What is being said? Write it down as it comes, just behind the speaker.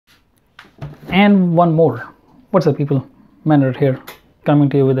And one more. What's up people, Manor here,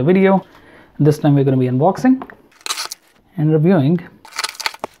 coming to you with a video. This time we're going to be unboxing and reviewing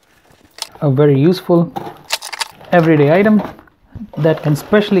a very useful everyday item that can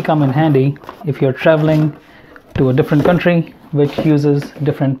especially come in handy if you're traveling to a different country which uses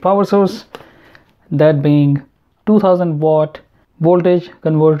different power source, that being 2000 watt voltage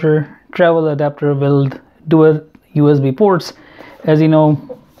converter travel adapter with dual USB ports. As you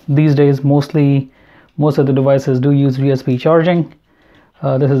know, these days most of the devices do use USB charging.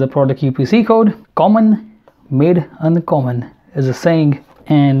 This is the product UPC code. Common made uncommon is a saying,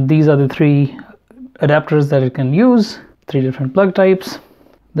 and these are the three adapters that it can use, three different plug types.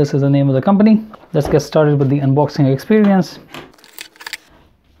 This is the name of the company. Let's get started with the unboxing experience.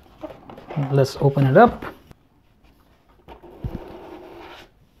 Let's open it up.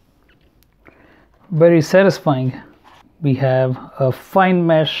 Very satisfying. We have a fine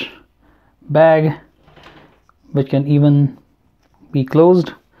mesh bag which can even be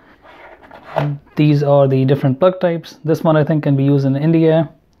closed. These are the different plug types. This one I think can be used in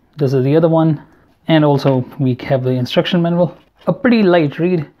India. This is the other one. And also we have the instruction manual. A pretty light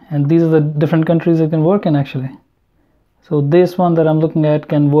read, and these are the different countries it can work in actually. So this one that I'm looking at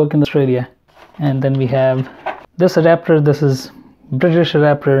can work in Australia. And then we have this adapter. This is British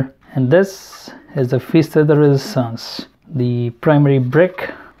adapter, and this is the Fiesta de Resistance, the primary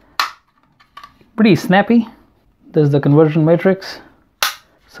brick. Pretty snappy. This is the conversion matrix.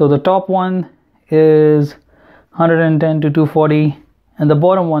 So the top one is 110 to 240, and the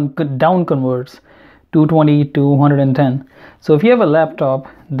bottom one down converts 220 to 110. So if you have a laptop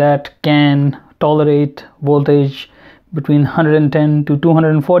that can tolerate voltage between 110 to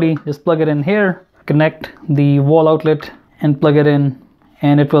 240, just plug it in here, connect the wall outlet and plug it in,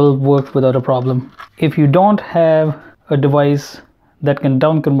 and it will work without a problem. If you don't have a device that can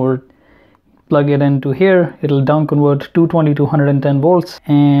down convert, plug it into here, it'll down convert 220 to 110 volts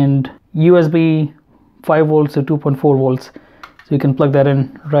and USB 5 volts to 2.4 volts. So you can plug that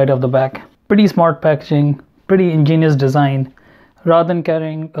in right off the back. Pretty smart packaging, pretty ingenious design. Rather than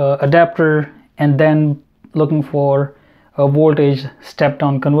carrying an adapter and then looking for a voltage step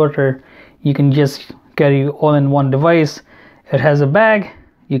down converter, you can just carry all in one device. It has a bag,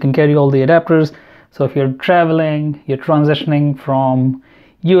 you can carry all the adapters. So if you're traveling, you're transitioning from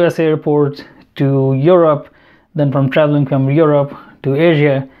US airport to Europe, then from traveling from Europe to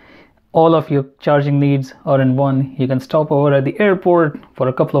Asia, all of your charging needs are in one. You can stop over at the airport for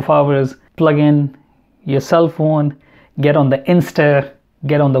a couple of hours, plug in your cell phone, get on the Insta,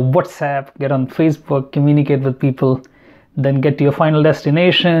 get on the WhatsApp, get on Facebook, communicate with people, then get to your final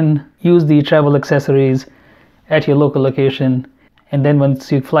destination, use the travel accessories at your local location, and then once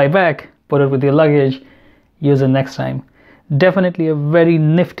you fly back, put it with your luggage, use it next time. Definitely a very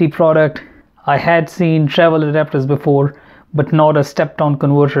nifty product. I had seen travel adapters before, but not a step-down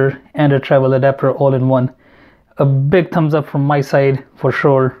converter and a travel adapter all in one. A big thumbs up from my side for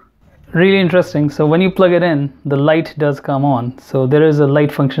sure. Really interesting. So when you plug it in, the light does come on. So there is a light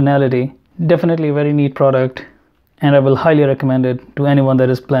functionality. Definitely a very neat product, and I will highly recommend it to anyone that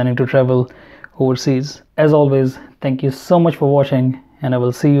is planning to travel overseas. As always, thank you so much for watching, and I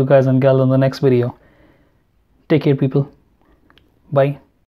will see you guys and gals in the next video. Take care people. Bye.